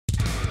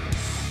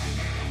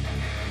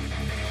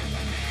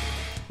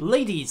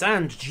Ladies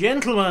and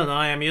gentlemen,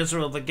 I am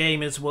Yuzral, the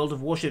game is World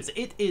of Warships.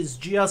 It is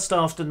just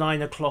after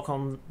 9 o'clock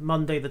on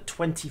Monday the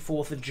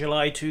 24th of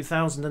July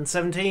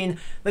 2017.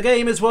 The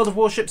game is World of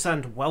Warships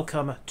and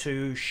welcome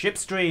to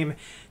Shipstream.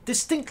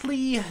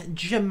 Distinctly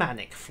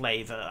Germanic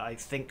flavour, I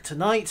think,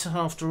 tonight.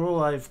 After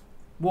all,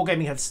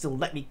 Wargaming have still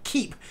let me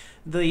keep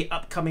the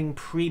upcoming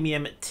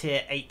premium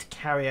tier 8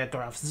 carrier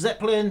Graf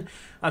Zeppelin.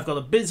 I've got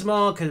a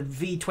Bismarck, a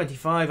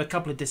V25, a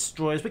couple of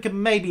destroyers. We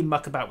can maybe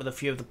muck about with a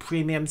few of the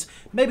premiums,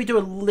 maybe do a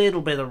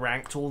little bit of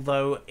ranked,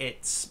 although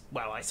it's,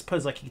 well, I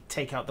suppose I could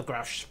take out the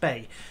Graf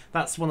Spee.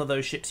 That's one of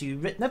those ships you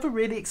never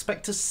really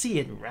expect to see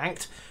in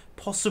ranked,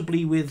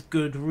 possibly with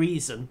good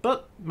reason,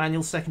 but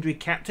manual secondary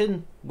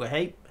captain, well,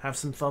 hey, have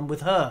some fun with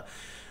her.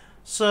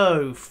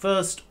 So,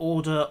 first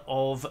order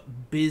of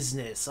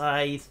business.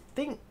 I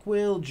think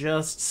we'll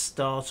just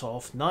start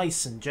off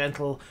nice and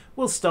gentle.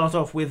 We'll start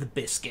off with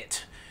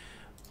Biscuit.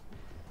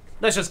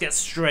 Let's just get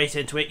straight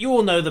into it. You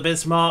all know the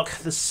Bismarck,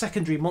 the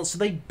secondary monster.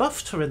 They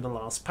buffed her in the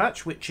last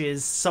patch, which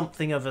is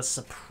something of a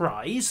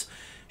surprise.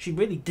 She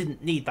really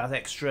didn't need that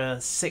extra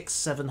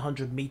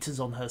 600-700 meters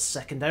on her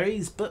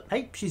secondaries, but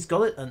hey, she's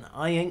got it and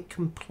I ain't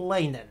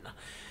complaining.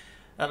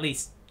 At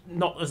least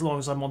not as long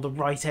as I'm on the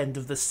right end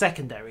of the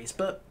secondaries,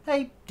 but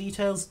hey,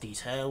 details,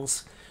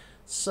 details.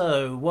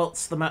 So,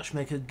 what's the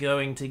matchmaker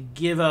going to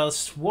give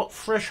us? What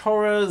fresh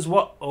horrors?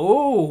 What?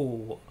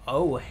 Oh,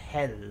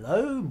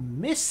 hello,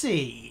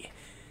 Missy.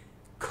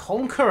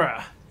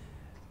 Conqueror.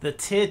 The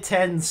Tier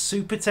 10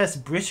 Super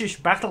Test British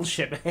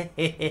battleship.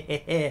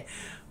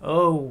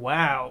 Oh,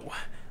 wow.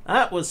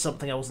 That was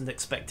something I wasn't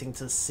expecting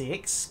to see.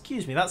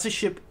 Excuse me, that's a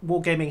ship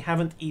Wargaming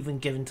haven't even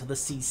given to the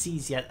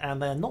CCs yet, and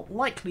they're not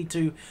likely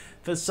to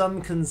for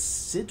some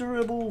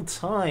considerable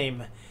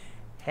time.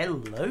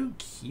 Hello,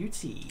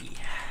 cutie.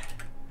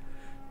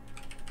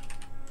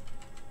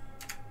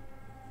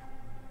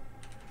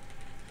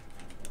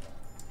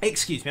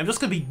 Excuse me, I'm just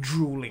going to be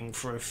drooling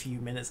for a few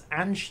minutes,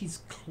 and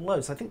she's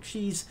close. I think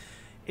she's...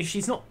 if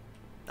she's not...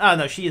 oh,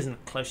 no, she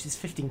isn't close. She's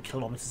 15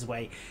 kilometers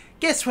away.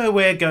 Guess where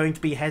we're going to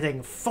be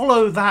heading?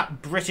 Follow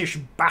that British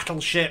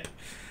battleship.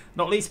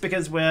 Not least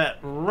because we're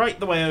right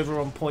the way over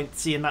on point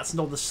C, and that's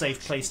not a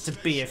safe place to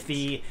be if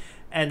the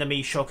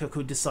enemy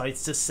Shokaku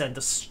decides to send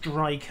a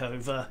strike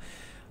over.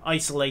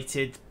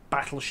 Isolated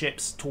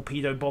battleships,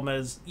 torpedo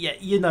bombers. Yeah,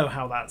 you know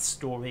how that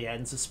story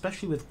ends,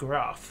 especially with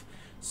Graf.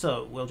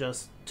 So we'll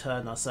just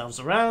turn ourselves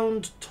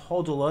around,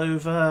 toddle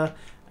over,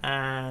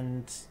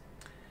 and...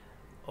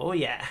 oh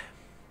yeah.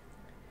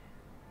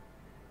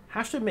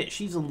 Have to admit,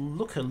 she's a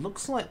looker.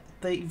 Looks like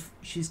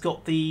she's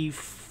got the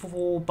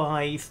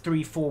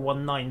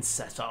 4x3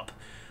 set up.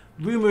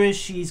 Rumour is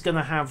she's going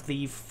to have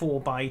the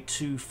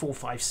 4x2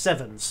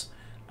 457s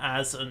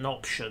as an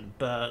option,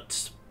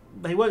 but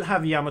they won't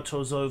have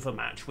Yamato's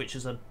overmatch, which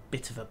is a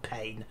bit of a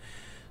pain.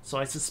 So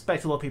I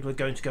suspect a lot of people are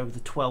going to go with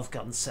the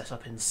 12-gun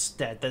setup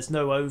instead. There's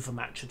no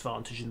overmatch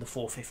advantage in the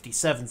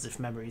 457s, if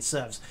memory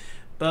serves.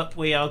 But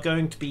we are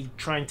going to be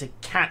trying to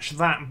catch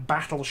that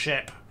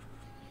battleship.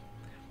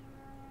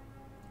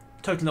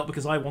 Totally not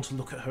because I want to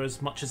look at her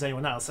as much as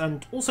anyone else,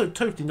 and also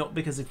totally not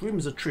because, if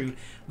rumours are true,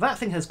 that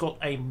thing has got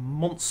a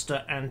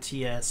monster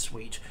anti-air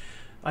suite.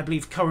 I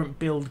believe current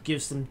build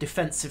gives them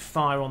defensive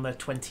fire on their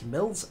 20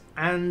 mils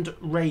and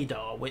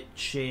radar,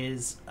 which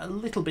is a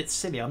little bit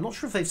silly. I'm not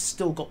sure if they've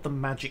still got the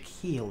magic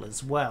heal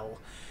as well.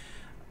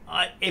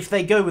 If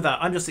they go with that,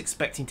 I'm just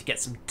expecting to get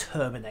some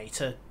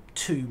Terminator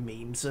 2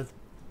 memes of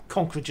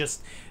Conqueror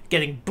just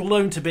getting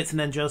blown to bits and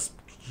then just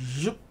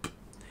zoop,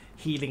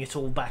 healing it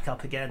all back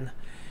up again.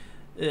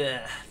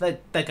 They're going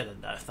to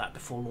nerf that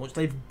before launch.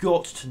 They've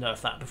got to nerf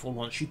that before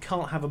launch. You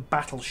can't have a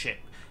battleship,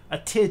 a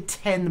tier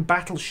 10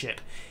 battleship,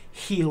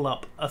 heal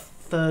up a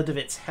third of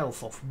its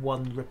health off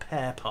one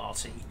repair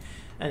party.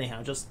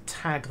 Anyhow, just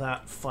tag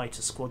that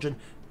fighter squadron.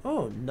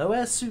 Oh, no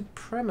air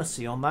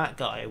supremacy on that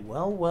guy.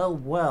 Well, well,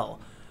 well.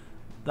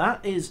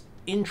 That is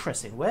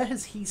interesting. Where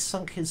has he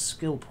sunk his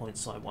skill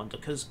points, I wonder?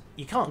 Because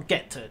you can't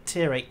get to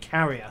tier 8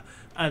 carrier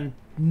and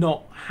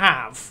not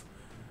have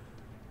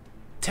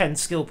 10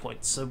 skill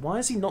points, so why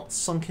is he not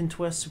sunk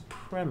into air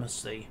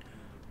supremacy?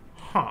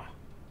 Huh.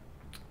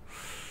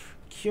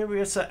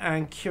 Curiouser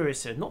and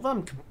curiouser. Not that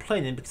I'm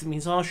complaining, because it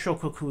means our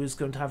Shokaku is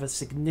going to have a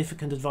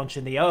significant advantage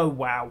in the... oh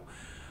wow.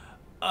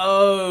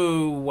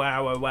 Oh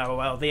wow, oh wow, oh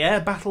wow. The air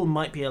battle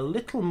might be a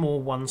little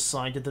more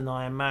one-sided than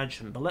I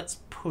imagined, but let's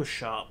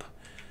push up.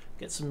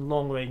 Get some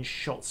long-range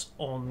shots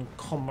on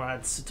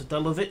Comrade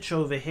Citadelovich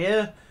over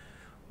here.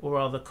 Or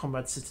rather,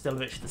 Comrade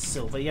Citadelovich the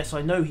Silver. Yes,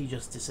 I know he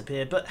just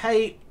disappeared, but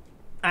hey...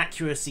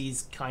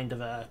 accuracy's kind of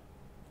a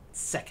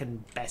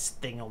second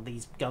best thing on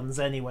these guns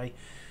anyway.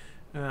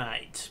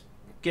 Right.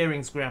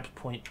 Gearing's grabbed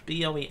point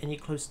B. Are we any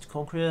closer to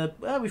Conqueror?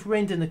 Well, we've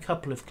reined in a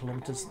couple of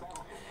kilometers.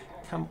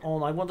 Come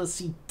on, I want to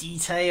see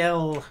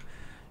detail.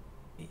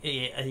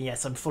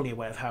 Yes, I'm fully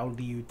aware of how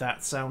lewd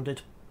that sounded.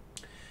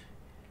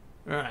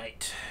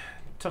 Right.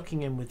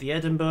 Tucking in with the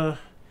Edinburgh.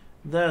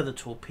 There are the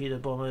torpedo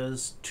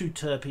bombers, 2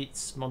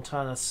 Tirpitz,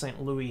 Montana,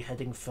 St. Louis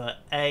heading for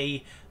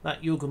A.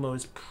 That Yugamo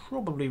is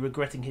probably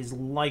regretting his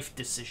life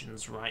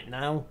decisions right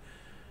now.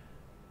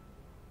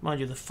 Mind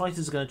you, the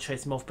fighters are going to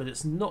chase him off, but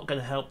it's not going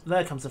to help.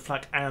 There comes the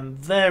flak,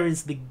 and there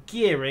is the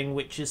gearing,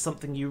 which is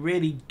something you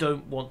really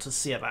don't want to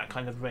see at that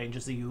kind of range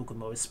as the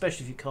Yugamo,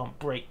 especially if you can't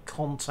break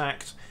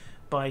contact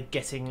by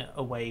getting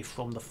away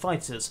from the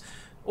fighters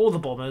or the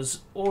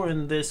bombers, or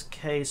in this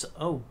case,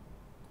 oh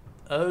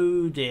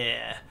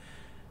dear.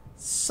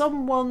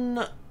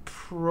 Someone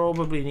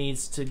probably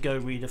needs to go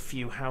read a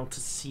few how to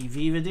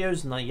CV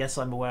videos, and yes,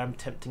 I'm aware I'm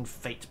tempting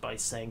fate by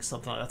saying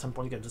something like that. I'm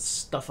probably going to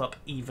stuff up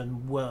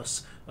even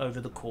worse over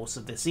the course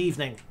of this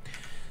evening.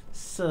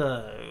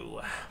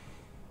 So,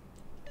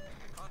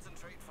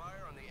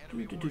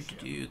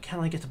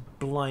 can I get a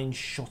blind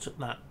shot at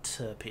that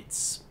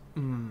Tirpitz?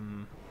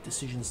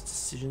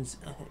 Decisions.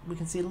 We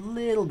can see a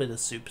little bit of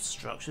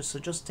superstructure, so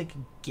just take a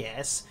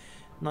guess.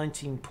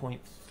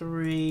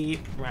 19.3,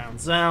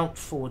 rounds out,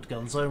 forward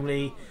guns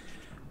only.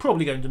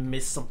 Probably going to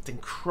miss something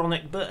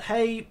chronic, but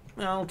hey,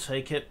 I'll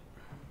take it.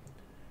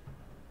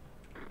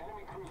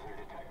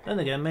 Then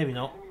again, maybe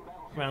not.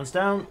 Rounds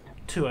down,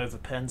 2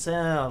 overpens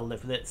there, I'll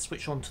live with it.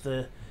 Switch on to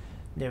the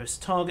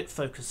nearest target,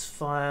 focus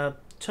fire.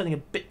 Turning a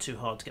bit too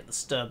hard to get the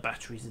stern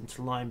batteries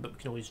into line, but we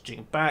can always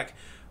jig back.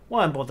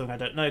 Why I'm bothering, I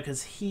don't know,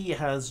 because he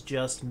has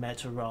just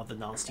met a rather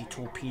nasty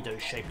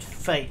torpedo-shaped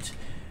fate.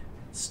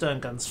 Stern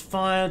guns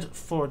fired,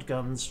 forward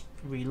guns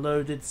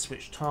reloaded,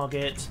 switch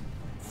target,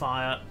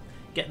 fire,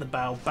 get the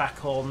bow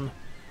back on,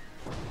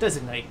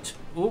 designate.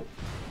 Oop.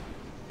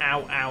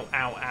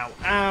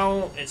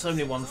 Ow. It's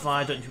only 1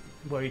 fire, don't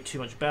worry too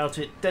much about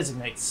it.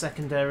 Designate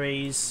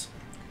secondaries,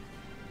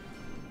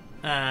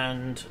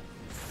 and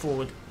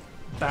forward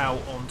bow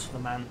onto the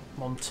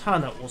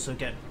Montana. Also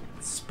get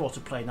spotter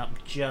plane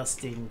up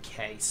just in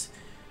case.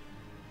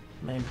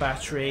 Main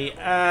battery,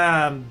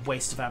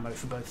 waste of ammo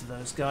for both of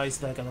those guys.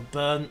 They're going to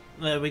burn.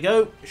 There we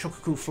go.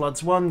 Shokaku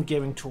floods 1,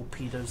 gearing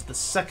torpedoes the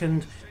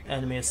 2nd.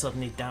 Enemy is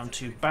suddenly down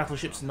 2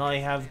 battleships, and I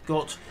have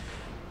got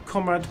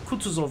Comrade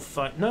Kutuzov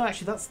fight. No,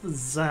 actually, that's the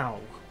Zao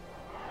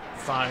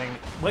firing.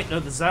 Wait, no,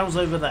 the Zao's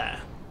over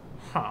there.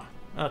 Huh.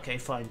 Okay,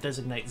 fine.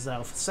 Designate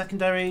Zao for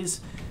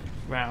secondaries.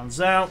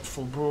 Rounds out,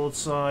 full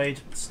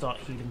broadside. Start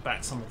healing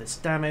back some of this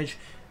damage.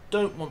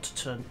 Don't want to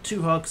turn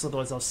too hard, because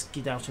otherwise I'll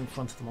skid out in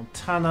front of the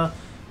Montana.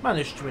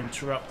 Managed to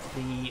interrupt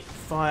the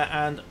fire,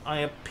 and I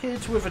appear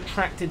to have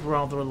attracted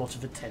rather a lot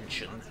of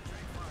attention.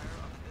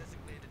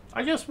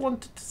 I just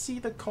wanted to see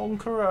the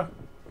Conqueror.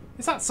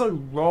 Is that so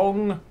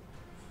wrong?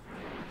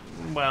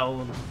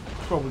 Well,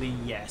 probably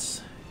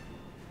yes.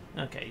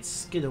 Okay,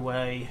 skid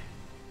away.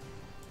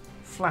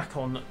 Flak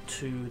on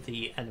to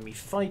the enemy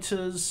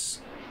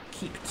fighters.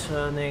 Keep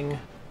turning.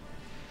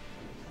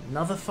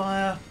 Another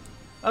fire.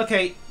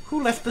 Okay,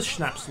 who left the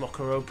schnapps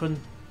locker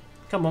open?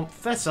 Come on,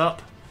 fess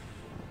up.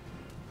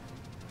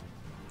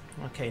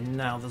 Okay,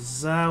 now the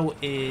Zao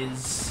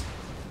is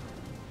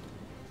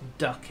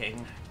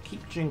ducking.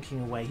 Keep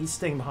jinking away. He's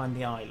staying behind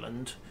the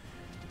island.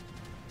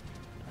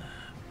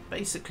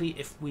 Basically,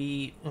 if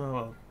we...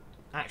 Oh,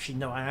 actually,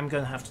 no, I am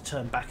going to have to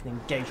turn back and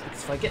engage,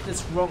 because if I get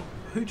this wrong...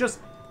 Who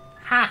just...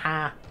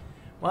 Ha-ha!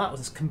 Well, that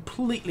was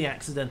completely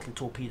accidental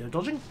torpedo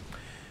dodging.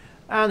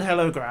 And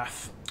hello,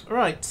 Graf.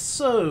 Right,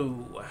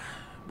 so...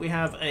 We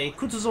have a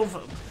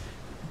Kutuzov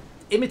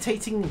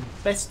imitating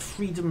best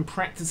freedom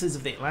practices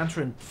of the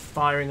Atlanta and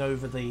firing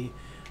over the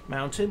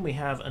mountain. We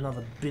have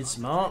another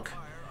Bismarck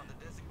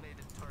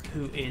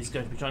who is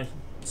going to be trying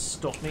to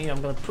stop me.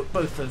 I'm going to put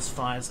both those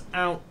fires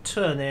out,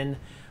 turn in.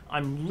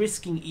 I'm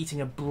risking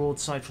eating a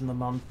broadside from the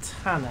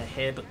Montana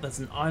here, but there's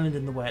an island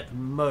in the way at the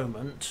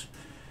moment.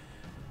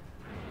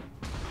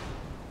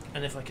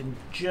 And if I can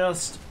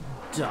just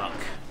duck,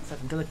 in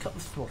fact, I'm going to cut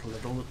the throttle a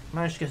little.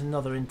 Managed to get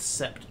another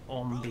intercept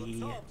on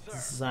the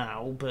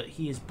Zao, but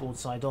he is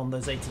broadside on.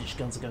 Those 8-inch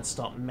guns are going to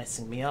start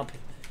messing me up.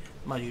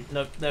 Mind you,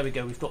 no, there we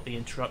go, we've got the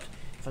interrupt.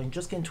 If I can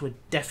just get into a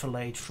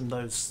defilade from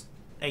those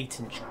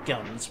 8-inch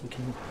guns, we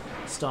can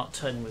start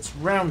turning this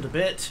round a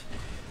bit.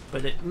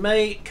 But it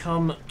may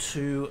come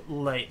too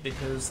late,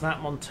 because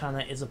that Montana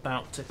is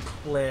about to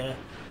clear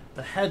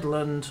the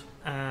headland,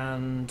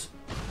 and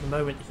the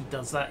moment he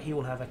does that, he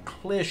will have a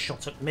clear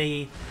shot at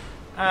me,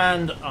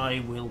 and I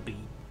will be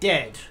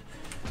dead.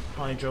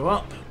 Hydro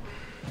up,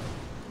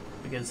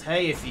 because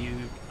hey, if you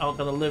aren't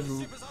going to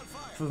live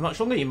for much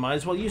longer, you might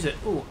as well use it.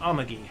 Oh,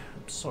 Armagi.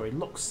 Sorry,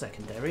 lock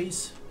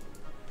secondaries.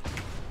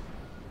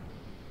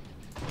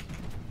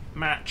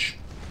 Match.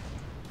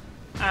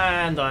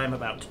 And I am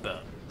about to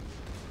burn.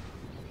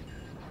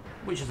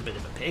 Which is a bit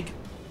of a pig.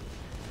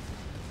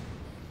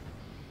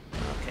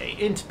 Okay,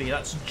 into B,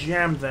 that's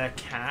jammed their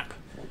cap.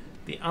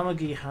 The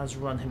Amagi has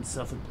run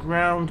himself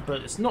aground,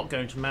 but it's not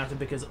going to matter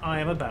because I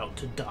am about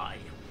to die.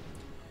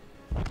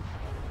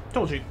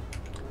 Told you.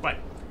 Right.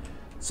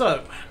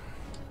 So,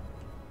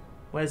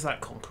 where's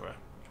that Conqueror?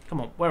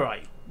 Come on, where are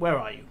you? Where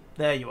are you?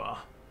 There you are.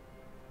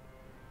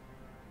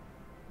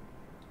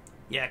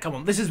 Yeah, come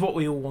on, this is what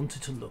we all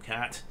wanted to look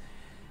at.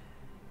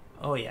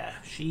 Oh yeah,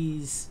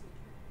 she's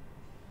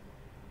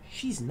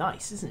She's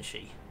nice, isn't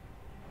she?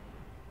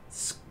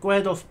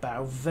 Squared off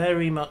bow,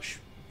 very much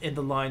in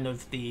the line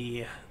of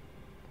the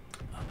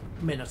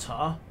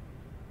Minotaur.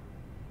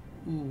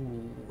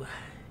 Ooh.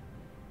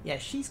 Yeah,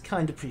 she's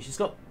kind of pretty. She's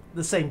got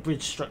the same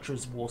bridge structure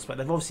as Warspite.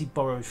 They've obviously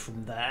borrowed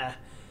from there.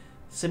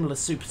 Similar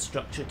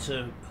superstructure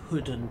to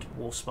Hood and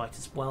Warspite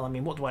as well. I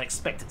mean, what do I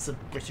expect? It's a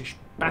British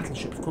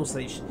battleship. Of course,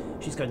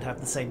 she's going to have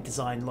the same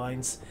design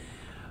lines.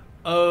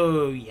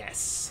 Oh,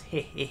 yes.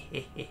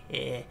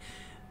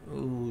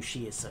 Ooh,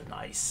 she is so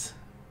nice.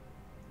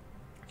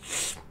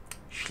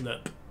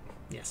 Schlurp.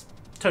 Yes.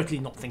 Totally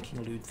not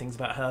thinking lewd things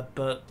about her,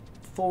 but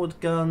forward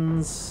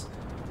guns...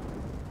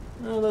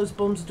 Oh, those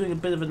bombs are doing a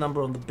bit of a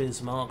number on the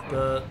Bismarck,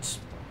 but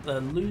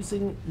they're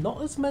losing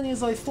not as many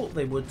as I thought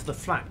they would to the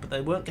flak, but they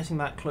weren't getting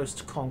that close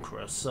to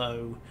Conqueror,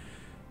 so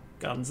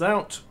guns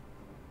out.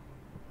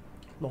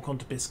 Lock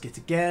onto Biscuit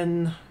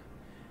again.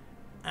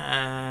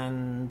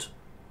 And...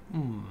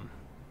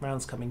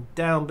 rounds coming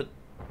down, but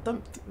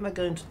don't think they're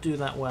going to do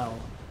that well.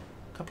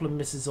 A couple of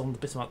misses on the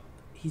Bismarck.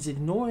 He's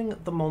ignoring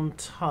the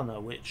Montana,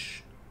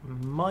 which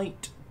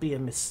might be a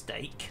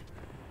mistake.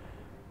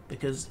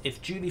 Because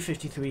if Julie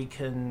 53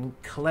 can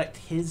collect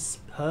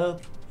her,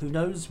 who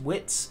knows,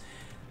 wits,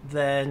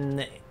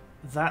 then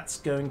that's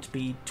going to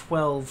be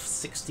 12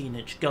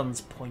 16-inch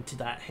guns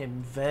pointed at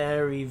him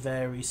very,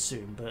 very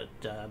soon. But,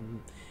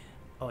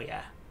 oh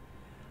yeah.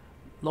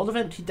 A lot of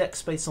empty deck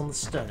space on the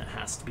stern, it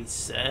has to be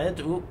said.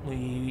 Ooh,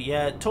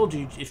 yeah, told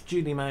you if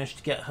Julie managed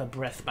to get her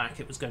breath back,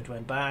 it was going to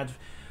end bad.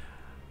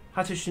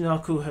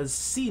 Hatashinaku has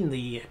seen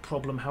the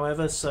problem,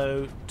 however,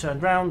 so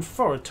turned round,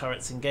 forward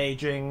turrets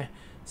engaging.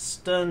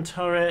 Stern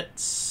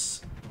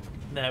turrets,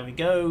 there we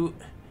go.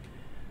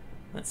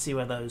 Let's see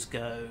where those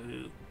go.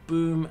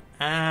 Boom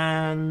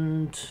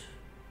and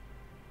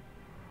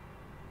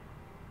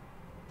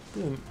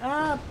boom.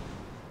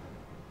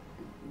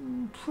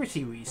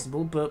 Pretty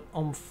reasonable, but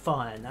on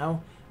fire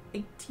now.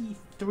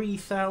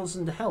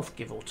 83,000 health,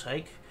 give or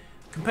take.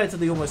 Compared to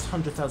the almost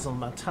 100,000 on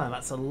Montana,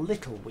 that's a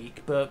little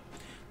weak, but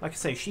like I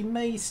say, she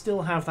may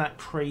still have that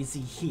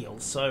crazy heal,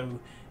 so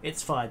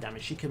it's fire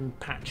damage. She can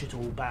patch it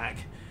all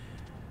back.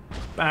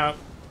 Bow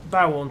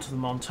onto the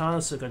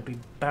Montana, so going to be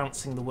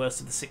bouncing the worst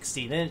of the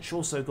 16-inch.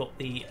 Also got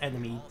the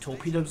enemy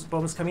torpedo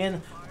bombers coming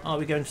in. Are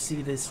we going to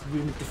see this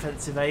rumoured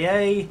defensive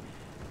AA?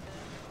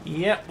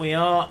 Yep, we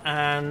are,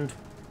 and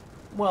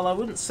well, I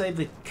wouldn't say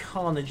the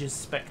carnage is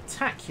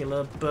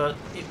spectacular, but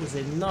it was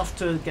enough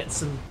to get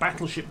some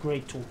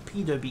battleship-grade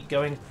torpedo beat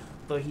going,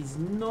 though he's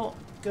not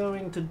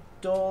going to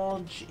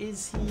dodge,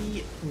 is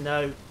he?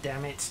 No,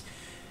 damn it.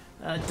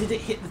 Did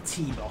it hit the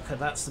T-locker?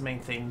 That's the main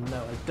thing. No,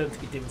 I don't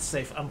think it did with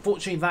safe.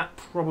 Unfortunately, that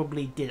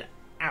probably did.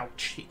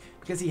 Ouch.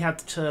 Because he had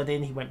to turn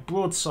in, he went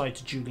broadside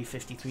to Julie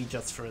 53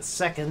 just for a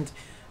second,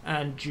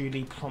 and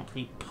Julie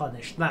promptly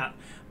punished that.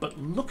 But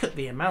look at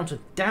the amount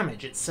of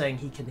damage it's saying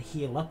he can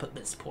heal up at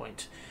this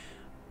point.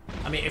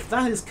 I mean, if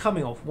that is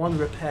coming off one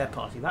repair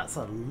party, that's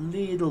a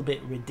little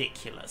bit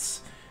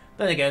ridiculous.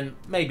 Then again,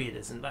 maybe it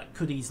isn't. That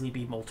could easily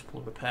be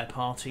multiple repair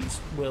parties.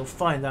 We'll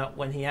find out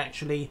when he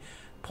actually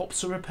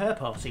pops a repair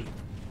party.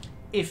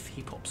 If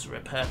he pops a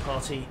repair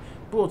party.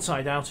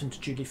 Broadside out into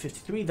Julie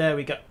 53. There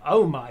we go.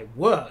 Oh my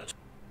word.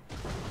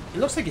 It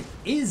looks like it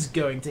is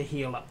going to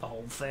heal up the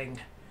whole thing.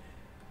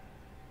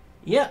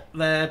 Yeah,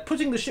 they're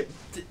putting the ship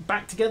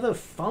back together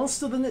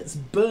faster than it's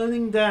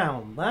burning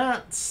down.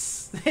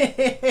 That's...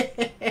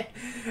 that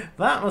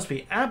must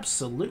be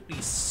absolutely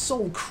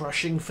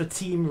soul-crushing for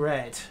Team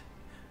Red.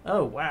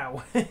 Oh,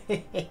 wow.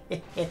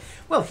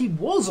 Well, he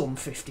was on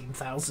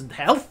 15,000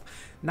 health.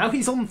 Now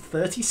he's on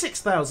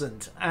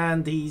 36,000,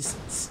 and he's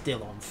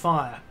still on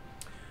fire.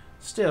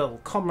 Still,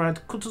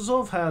 Comrade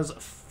Kutuzov has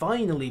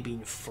finally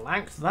been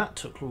flanked. That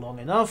took long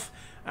enough.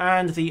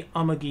 And the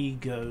Umagi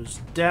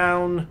goes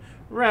down,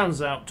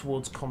 rounds out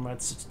towards Comrade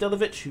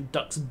Citadelovich, who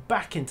ducks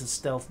back into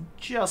stealth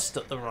just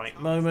at the right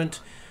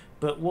moment.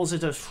 But was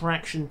it a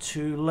fraction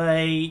too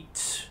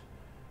late?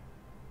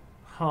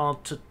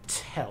 Hard to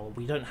tell.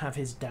 We don't have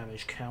his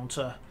damage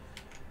counter.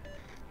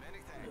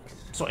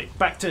 Sorry,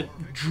 back to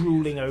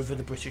drooling over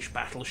the British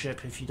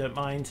battleship, if you don't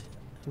mind.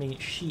 I mean,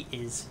 she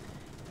is...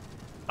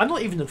 I'm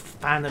not even a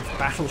fan of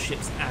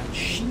battleships, and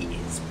she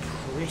is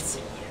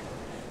pretty.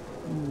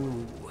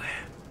 Ooh.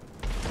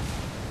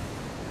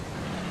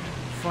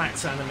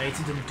 Flak's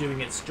animated and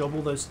doing its job.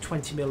 All those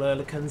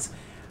 20mm Ehrlichens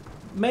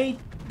made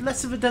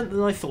less of a dent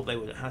than I thought they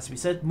would, it has to be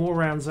said. More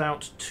rounds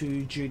out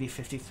to Julie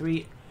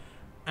 53,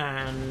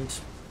 and...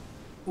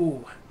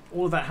 ooh.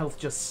 All of that health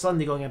just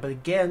suddenly going in, but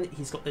again,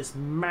 he's got this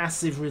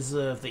massive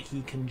reserve that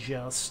he can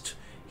just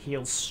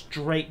heal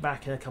straight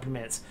back in a couple of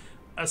minutes.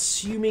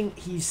 Assuming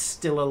he's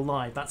still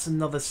alive, that's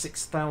another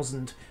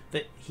 6,000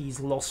 that he's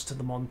lost to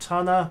the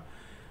Montana.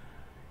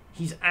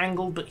 He's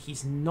angled, but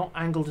he's not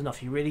angled enough.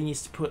 He really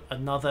needs to put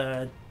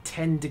another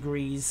 10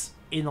 degrees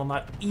in on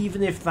that,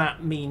 even if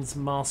that means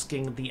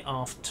masking the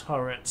aft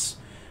turrets.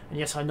 And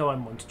yes, I know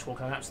I'm one to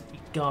talk. I'm absolutely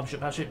garbage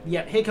about it.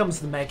 Yeah, here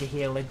comes the mega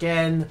heal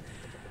again.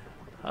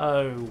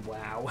 Oh,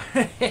 wow.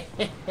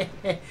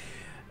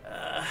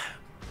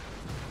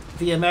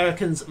 The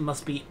Americans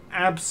must be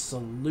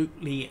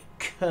absolutely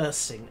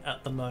cursing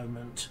at the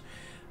moment.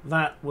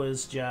 That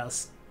was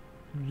just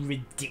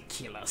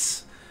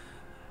ridiculous.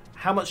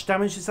 How much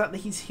damage is that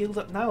he's healed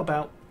up now?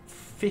 About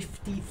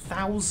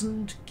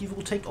 50,000, give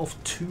or take,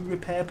 off 2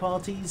 repair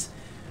parties.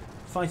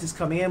 Fighters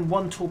coming in,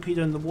 1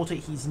 torpedo in the water.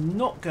 He's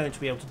not going to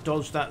be able to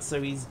dodge that,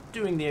 so he's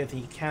doing the only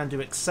thing he can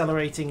do,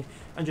 accelerating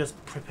and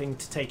just prepping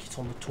to take it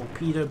on the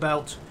torpedo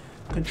belt,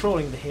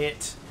 controlling the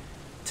hit,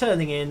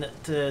 turning in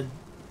to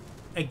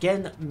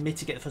again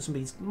mitigate the first one.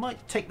 He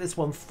might take this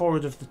one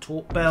forward of the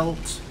torp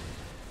belt.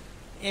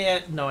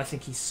 Yeah, no, I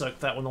think he soaked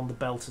that one on the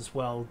belt as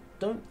well.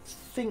 Don't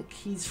think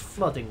he's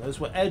flooding.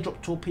 Those were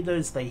airdrop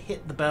torpedoes. They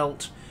hit the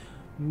belt.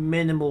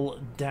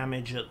 Minimal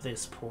damage at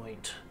this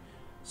point.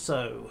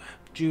 So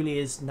Julie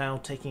is now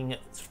taking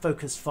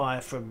focused fire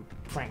from,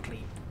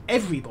 frankly,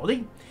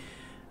 everybody,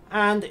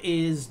 and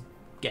is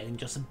getting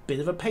just a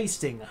bit of a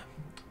pasting.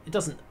 It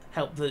doesn't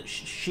help that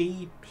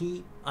he,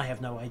 I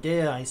have no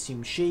idea, I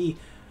assume she.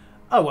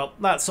 Oh well,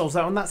 that solves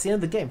that one. That's the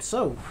end of the game.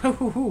 So,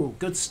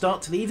 good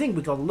start to the evening.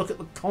 We've got to look at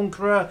the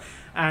Conqueror,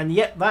 and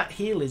yet that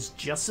heal is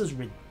just as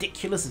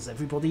ridiculous as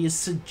everybody is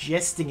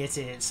suggesting it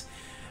is.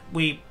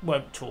 We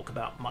won't talk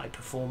about my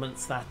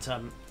performance. That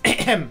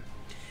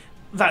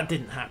that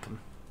didn't happen.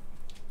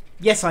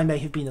 Yes, I may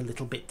have been a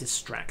little bit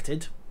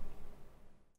distracted.